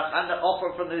Mizbeach, and the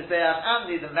offer from the Mizbeach, and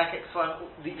the Mekek,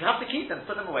 you have to keep them,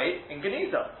 put them away in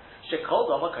Geniza. Shekol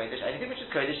Dama Kodesh, anything which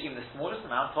is Kodesh, even the smallest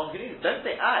amount, Tom Geniza. Don't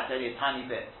say, it's only a tiny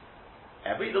bit.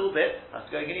 Every little bit has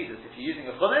to go in Geniza. If you're using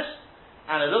a Chumash,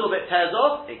 and a little bit tears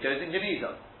off, it goes in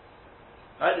Geniza.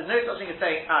 Right? There's no such thing as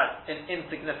saying, an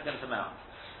insignificant amount.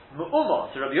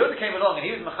 Mu'umah, so Rabbi Yehuda came along, and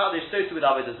he was Machadish Sotu with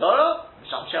Avodah Zarah,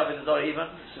 Shamsheh Avodah Zarah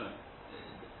even.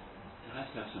 It has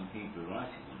to have some Hebrew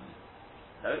writing on it.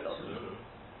 No, it doesn't. No,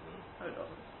 it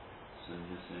doesn't. So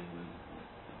you're saying a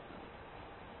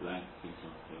blank piece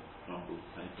of crumbled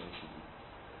paper on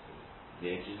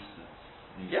the edges?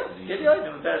 Yes,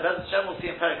 Gilyonim. That's Shem will see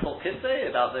in Perek called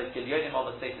Kisei about the Gilyonim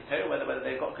of the Sefer Torah, whether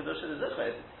they've got Kedusha or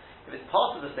Zechah. If it's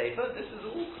part of the Sefer, this is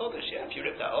all Kodesh, if you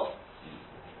rip that off.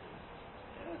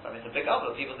 Yes, it's a big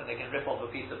oven. People think they can rip off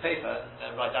a piece of paper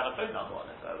and write down a phone number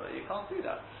on it. You can't do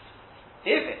that.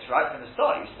 If it's right from the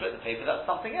start, you split the paper, that's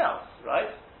something else,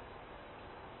 right?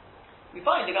 We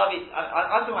find I'm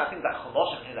talking about things like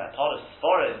Chomoshim, things like part of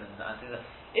Sforim, and things like,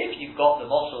 if you've got the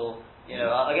model,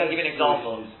 I'm going to give you an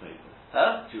example.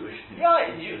 Jewish newspapers.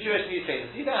 Yeah, Jewish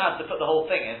newspapers. You don't have to put the whole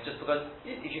thing in, just because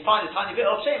if you find a tiny bit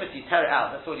of Shemus, you tear it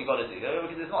out, that's all you've got to do,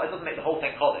 because it doesn't make the whole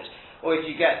thing college. Or if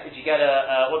you get get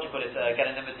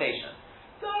an invitation.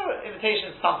 So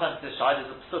invitations sometimes to Shai,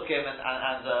 there's a psukim and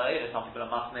some people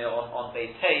are machmir on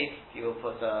Beis Hay. People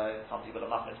put some people are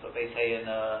machmir to put Beis Hay in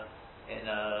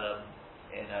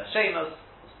Shemus.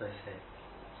 What's Beis Hay?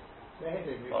 Beis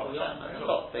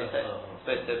Hay. It's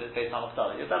supposed to be Beis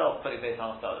Hamaftalah. You're better off putting Beis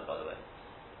Hamaftalah, by the way.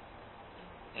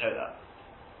 You know that.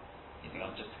 You think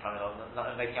I'm just coming on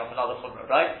making up another chumrah,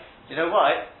 right? You know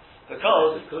why?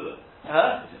 Because it's a colour.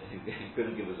 You're going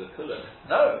to give us a colour.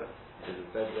 No. There's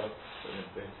a bedrock.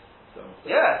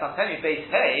 Yes, I'm telling you, Beis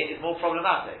Hay is more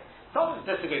problematic. Some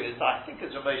disagree with this, but I think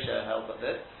as Ramosha held at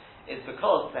this, is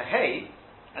because the hay,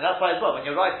 and that's why as well, when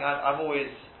you're writing, I'm always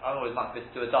like to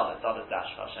do a dalet dash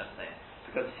for Hashem's name.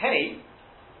 Because hay,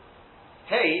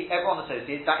 everyone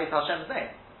associates, that is Hashem's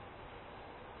name.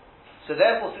 So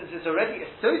therefore, since it's already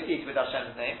associated with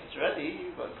Hashem's name,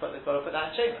 you've got to put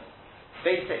that in Shemus.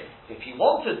 Beis Hay. If you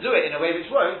want to do it in a way which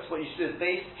won't, what you should do is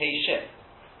Beis Hay Shem.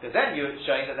 Because then you're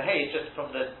showing that the hay is just from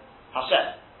the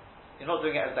Hashem. You're not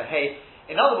doing it as the hay.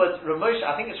 In other words, Ramosha,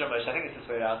 I think it's this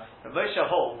way around. Ramosha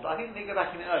holds, I think they go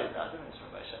back in the early times, I don't think it's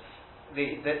Ramosha.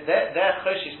 They're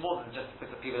choshish more than just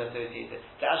because the people associate it.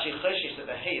 They're actually choshish that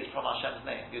the hay is from Hashem's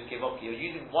name. You're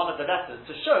using one of the letters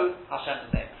to show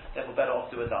Hashem's name. Therefore, better off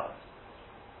do a dalet.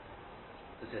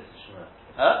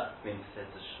 Being said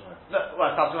to Shema. No,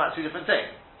 well, I'm talking about two different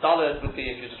things. Dalet would be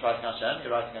if you're just writing Hashem, you're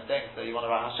writing a thing, so you want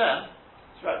to write Hashem.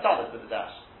 Right, dalet with a dash.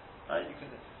 Right?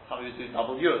 Some people do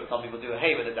double yud, some people do a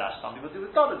hay with a dash, some people do a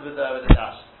dalet with a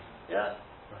dash. Yeah?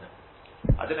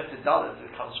 Right. I don't know if the dalid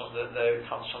comes from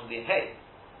the hay.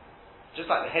 Just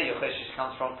like the hey Yocheshish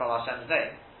comes from Hashem's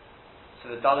name. So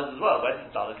the dalid as well, where does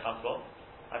the dalid come from?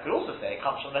 I could also say it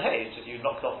comes from the hay, it's just you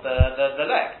knocked off the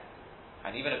leg.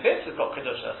 And even a bit has got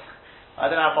kedusha. I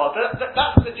don't know how far, but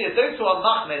that's the deal. Those who are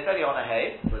machmir, it's only on a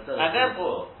hay, and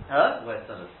therefore, Where it's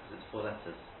done, it's 4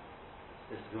 letters.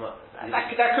 That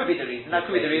could be the reason. That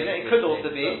could be the reason. It could also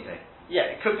be,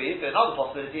 yeah, it could be. But another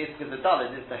possibility is because the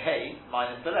dalid is the hay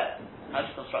minus the leg. How do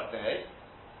you construct the hay?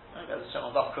 Okay, there's a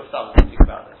Daf Kuf Daled. We'll speak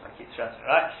about this. I keep stressing,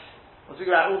 right? We'll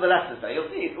speak about all the letters there. You'll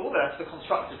see all the letters are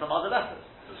constructed from other letters.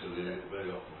 So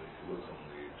very often, if you work on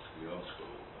the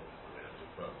article, when they have the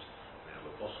front, they have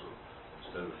a possible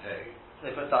instead of hay.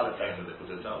 They put daled there. They put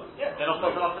a daled. Yeah, they're not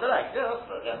close enough for the leg. Yeah,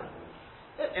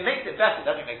 it makes it better. It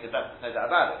definitely makes it better. There's no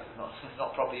doubt about it. It's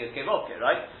not properly a kivok,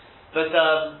 right? But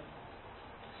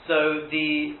so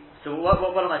what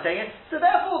am I saying here? So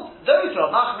therefore, those who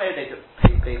are machmir, they do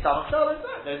based on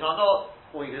those are not,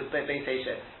 or you could say based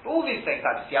on. But all these things,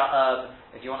 like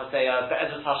if you want to say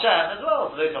be'ezus Hashem as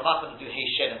well, so those who are machmir do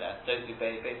heishin in there. Those who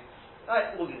based,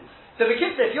 right? All these. So the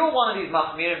kids, if you're one of these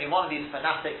machmir, and you're one of these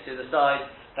fanatics who decide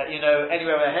that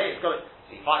anywhere where hey, it's got.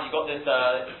 So you find you got this.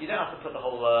 You don't have to put the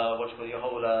whole the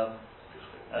whole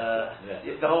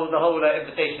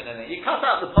invitation in it. You cut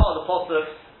out the part of the pasuk.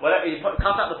 Whatever you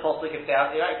cut out the pasuk if they have,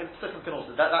 Pesukim can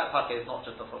also that packet is not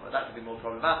just a chumrah. That can be more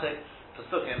problematic.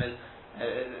 Pesukim is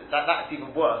that's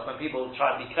even worse when people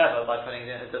try and be clever by putting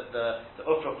the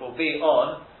utruk will be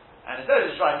on, and instead of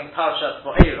just writing Parashat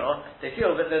Bo'era, they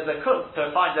feel that there's a kunst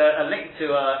to find a link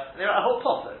to a whole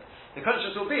pasuk. The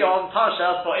conscience will be on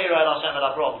Parashat Bo'era and Hashem and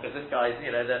Avraham, because this guy's,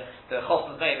 the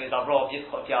Chosn's name is Avraham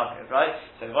Yitzchak Yaakov, right?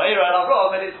 So Bo'era and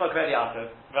Avraham and Yitzchak Ben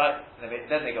Yaakov, right?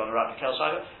 Then they go on a rabbit Kel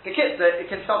Shaiva. The kids, it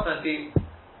can sometimes be,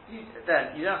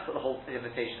 then you don't have to put the whole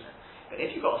invitation in. But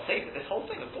if you've got to say that this whole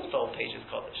thing, of course the whole page is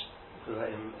Kodesh. So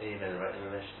take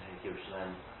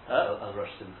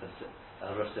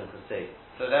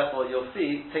therefore you'll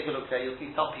see, take a look there, you'll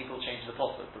see some people change the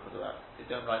pasuk because of that. They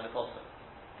don't write the pasuk.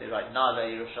 They write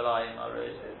Nave, Yerushalayim,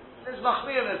 there's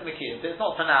Machmir and there's Mekir. It's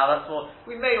not for now, that's more,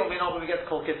 we may or may not when we get to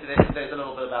Kol Kitzur, there's a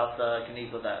little bit about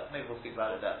Keniza there. Maybe we'll speak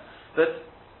about it there. But,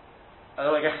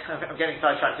 although I'm getting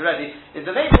sidetracked already,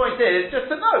 the main point is just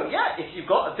to know, if you've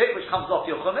got a bit which comes off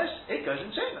your Chumash, it goes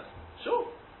in Shemus. Sure.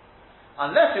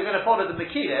 Unless you're going to follow the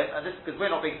Mekirim, and this because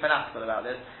we're not being fanatical about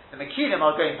this, the Mekirim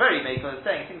are going very maker,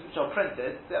 saying things which are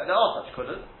printed, there are such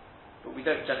kudas, but we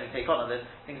don't generally take on this.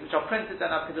 Things which are printed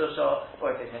don't have kedusha, or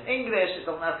if it's in English, it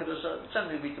doesn't have kedusha.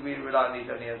 Generally, we rely on these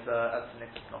only as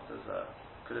synonyms, not as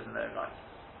kudas in their own right.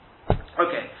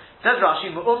 Okay, says Rashi,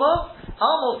 Mu'umah,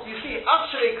 almost you see,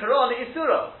 actually, Korah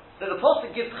Isura, that the Apostle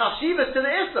gives chashivas to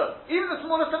the Isur, even the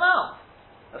smallest amount.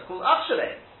 That's called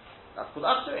actually. That's called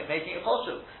actually, making it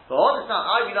kosher. But all this time,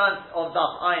 I learned on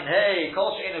Daf Ein, hey,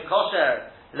 kosher in a kosher,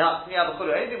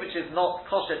 anything which is not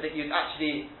kosher that you'd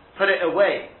actually put it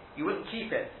away. You wouldn't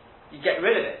keep it. You'd get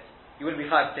rid of it. You wouldn't be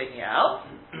fine for taking it out.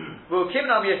 Well,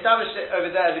 Kimnam, we established it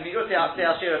over there, the Mi'uti Atzei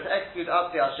Ashera, to exclude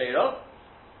Atzei Ashera.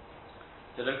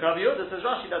 So look, Rabbi Yehuda says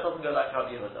Rashi, that doesn't go like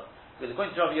Rabbi Yehuda. Because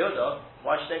according to Rabbi Yehuda,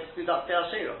 why should they exclude Atzei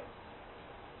Ashera?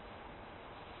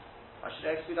 Why should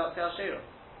they exclude Atzei Ashera?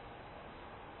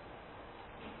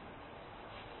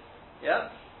 Yeah?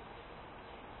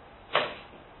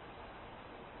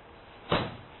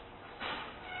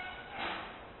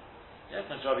 Yeah,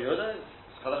 from Rabbi Yehuda,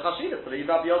 it's called a chashida. Believe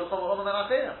Rabbi Yehuda from Olam and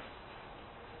Achena.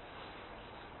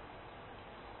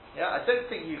 Yeah, I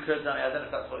don't think you could. I don't know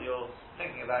if that's what you're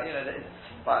thinking about.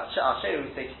 But Ashera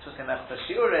we say Tuskan Nefta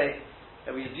Shiure,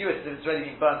 that we view it as if it's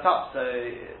already been burnt up, so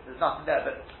there's nothing there.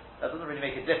 But that doesn't really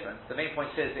make a difference. The main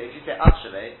point is that if you say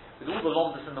Ashera, with all the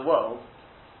lomdus in the world,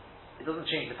 it doesn't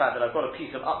change the fact that I've got a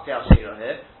piece of Atzei Ashera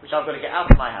here, which I've got to get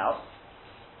out of my house.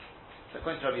 So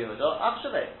according to Rabbi Yehuda,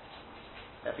 Ashera.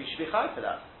 Therefore you should be chai for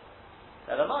that.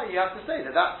 You have to say that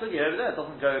sugya over there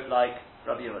doesn't go like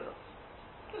Rabbi Yehuda.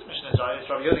 This Mishnah is right, it's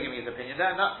Rabbi Yehuda giving his opinion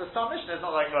there, and that's the Stam Mishnah, it's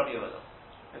not like Rabbi Yehuda.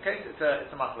 Okay, so it's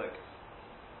a machlok.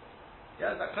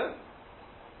 Yeah, is that clear?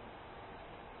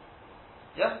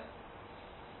 Yeah?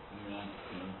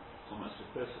 Comments for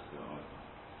Pesach,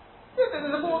 yeah,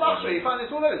 there's a word actually, you find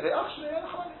this all over. Actually,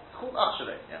 it's called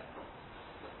actually, yeah.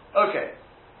 Okay.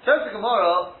 So the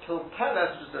Gemara,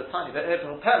 Pilpeles, just a tiny bit here,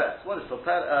 Pilpeles. What is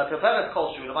Pilpeles? Pilpeles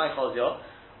kol shu, l'may chol zyo.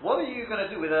 What are you going to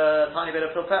do with a tiny bit of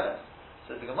Pilpeles?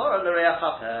 So the Gemara, l'reach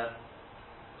haper.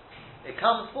 It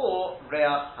comes for reach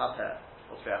haper.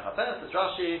 What's reach haper? Says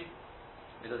Rashi,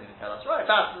 it doesn't even tell us. Right,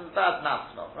 bad mouth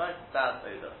smell, right? Bad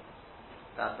odor.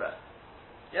 Bad breath.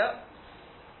 Yeah?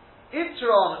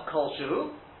 Itron kol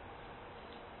shu.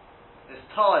 this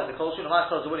tar is the kol shu,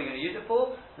 my clothes, what are you going to use it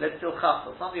for? Let's still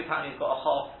chafel. Somebody apparently has got a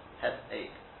half head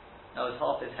ache. Now his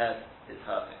half his head is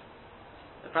hurting.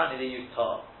 Apparently they use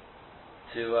tar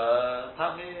to,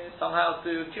 apparently somehow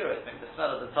to cure it. Maybe the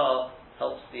smell of the tar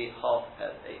helps the half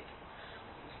head ache.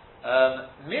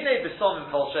 Mine besomim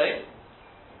kol shay.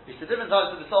 It's the different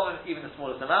types of besomim, even the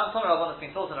smallest amount. Some Rabbanan has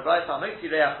been taught in the Brayta,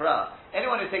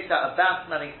 anyone who takes out a bad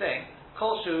smelling thing,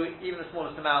 kol shu, even the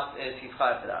smallest amount is he's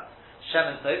chayav for that.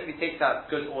 Shemen tov, if he takes out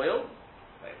good oil,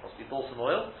 maybe possibly balsam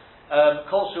oil,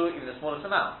 kol shu, even the smallest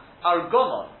amount.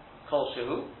 Argomon, kol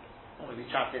shu, we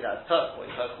translate that as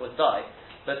turquoise dye,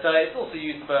 but it's also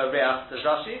used for reach, says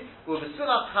Rashi.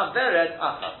 Uvesunat haveret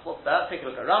achas. What's that? Take a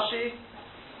look at Rashi.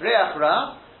 Reach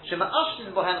ra, shema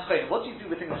ashtin bohen choyin. What do you do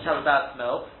with things which have a bad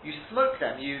smell? You smoke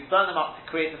them, you burn them up to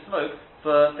create the smoke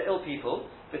for ill people,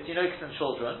 for tinoks and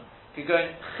children. If you go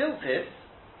and chiltis,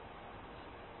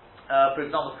 for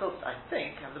example, chiltis, I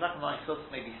think, in the back of my mind, chiltis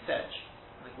may be sedge.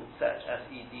 Something called sedge,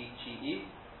 S-E-D-G-E.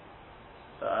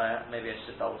 But maybe I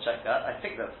should double check that. I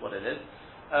think that's what it is.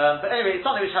 But anyway, it's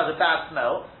something which has a bad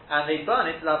smell, and they burn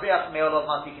it in order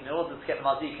to get the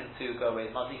mazikin to go away.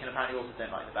 The mazikin apparently also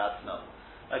don't like the bad smell.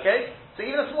 Okay? So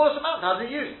even the smallest amount has a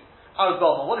use.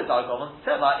 Argomon, what is argomon?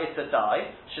 Seva, it's a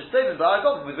dye. Shestovin by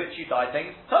argomon, with which you dye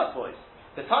things turquoise.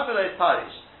 The time below is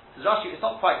parish. So Rashi, it's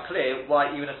not quite clear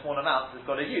why even a small amount has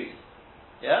got a use.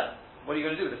 Yeah? What are you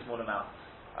going to do with a small amount?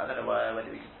 I don't know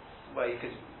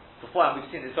because beforehand we've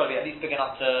seen it's got to be at least big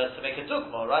enough to make a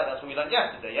dugma, right? That's what we learned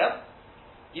yesterday, yeah?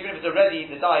 Even if it's already,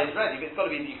 the dye is ready, but it's got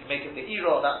to be, you can make it the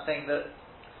iro, that thing that,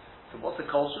 so what's the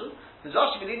kolshu? There's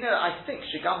Rashi Melina, I think,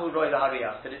 Shigamu Roy the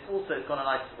Hariyah, that it's got a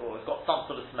nice, or it's got some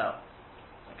sort of smell.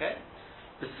 Okay?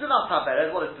 B'sunas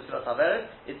havered, what is b'sunas havered?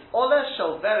 It's Ole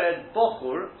shel vered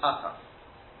bochur atas.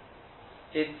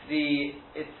 It's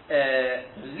a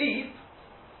leaf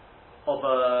of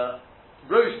a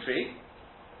rose tree,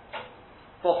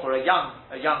 bochur, a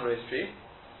young rose tree.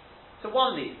 So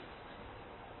one leaf.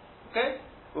 Okay?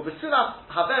 U'b'sunas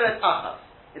haveret achas.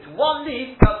 It's one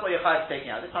leaf, that's what your chayav is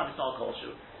taking out. This time it's not a kol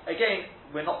shu. Again,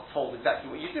 we're not told exactly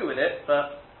what you do with it,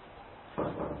 but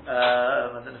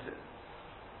I don't know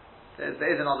if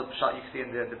there is another pshat you can see in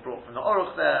the brought from the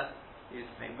Oruch there. You used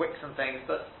to make wicks and things,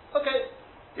 but okay,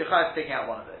 your chayav is taking out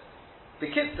one of those. The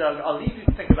kids, I'll leave you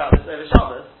to think about this over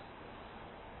Shabbos.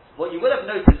 What you will have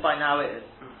noticed by now is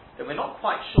that we're not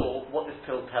quite sure what this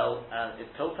pilpel is.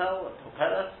 Pilpel or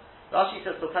pilpeles? Rashi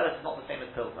says pilpeles is not the same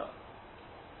as pilpel.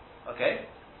 Okay?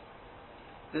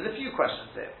 There's a few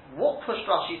questions here. What pushed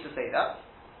Rashi to say that?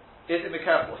 Is it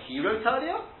Mikhail Hero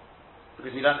Talia?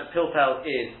 Because we learned that pilpel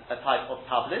is a type of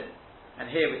tablet,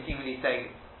 and here we're seemingly saying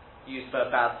used for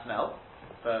bad smell,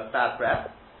 for bad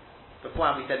breath.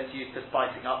 Beforehand we said it's used for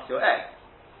spicing up your egg.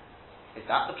 Is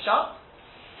that the pshat?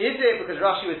 Is it because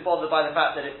Rashi was bothered by the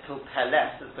fact that it's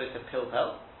pilpeles as opposed to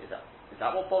pilpel? Is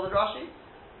that what bothered Rashi?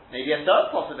 Maybe a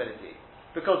third possibility.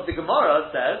 Because the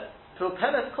Gemara says,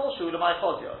 pilpeles kol shu l'may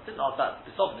chozio. Didn't ask that.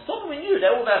 Besomin we knew,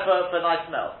 they're all there for a nice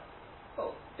smell.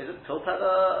 Well, is it pilpel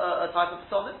a type of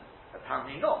besomin?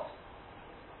 Apparently not.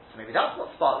 So maybe that's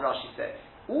what sparked Rashi said.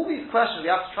 All these questions we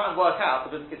have to try and work out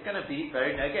because it's going to be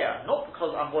very negea. Not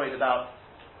because I'm worried about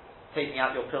taking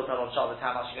out your pilpel on Shabbos,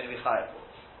 how much you're going to be chayav for.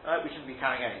 Right? We shouldn't be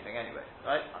carrying anything anyway,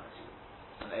 right? Unless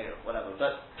you whatever.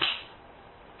 But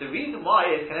the reason why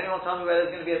is, can anyone tell me where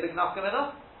there's going to be a big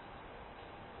nafkamina?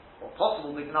 What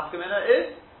possible big nafkamina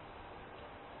is?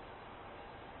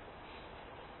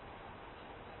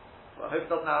 Well, I hope it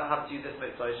doesn't have to use this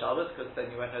Mitzvah Shabbos, because then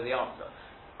you won't know the answer,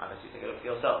 unless you take a look for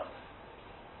yourself.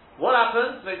 What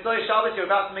happens? Mitzvah Shabbos, you're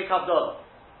about to make Havdalah.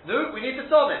 No, we need the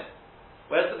Besomin.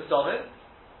 Where's the Besomin?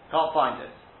 Can't find it.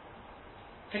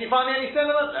 Can you find me any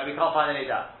cinnamon? No, we can't find any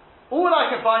of that. All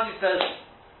I can find you says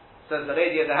the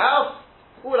lady at the house,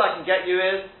 all I can get you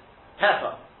is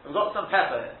pepper. We've got some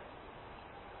pepper here.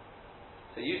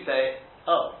 So you say,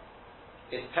 oh,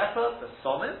 is pepper the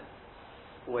somin,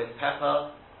 or is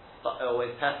pepper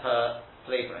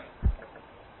flavouring?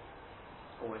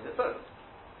 Or is it both?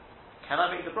 Can I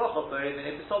make the brochot even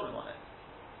if the somin on it?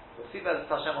 We'll see about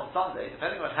the Hashem on Sunday.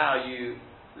 Depending on how you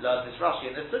learn this Rashi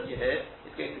and this sugya here,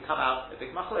 it's going to come out a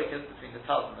big machlokes between the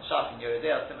Taz and the Shach and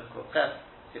Yeridea, Simon Koches,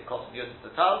 Sivkos and Yudis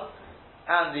the Taz,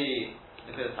 and the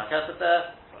Nicholas Hakeset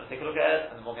there. Want to take a look at it,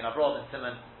 and the Morgan Abrod and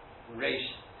Simon Reish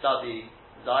Tzadi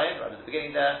Zion, right at the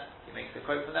beginning there, he makes a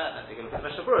quote from that, and then take a look at the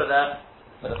Mishnah Berurah there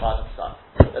for the part of stuff.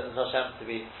 Let us Hashem to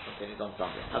be continued on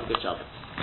Sunday. Have a good Shabbat.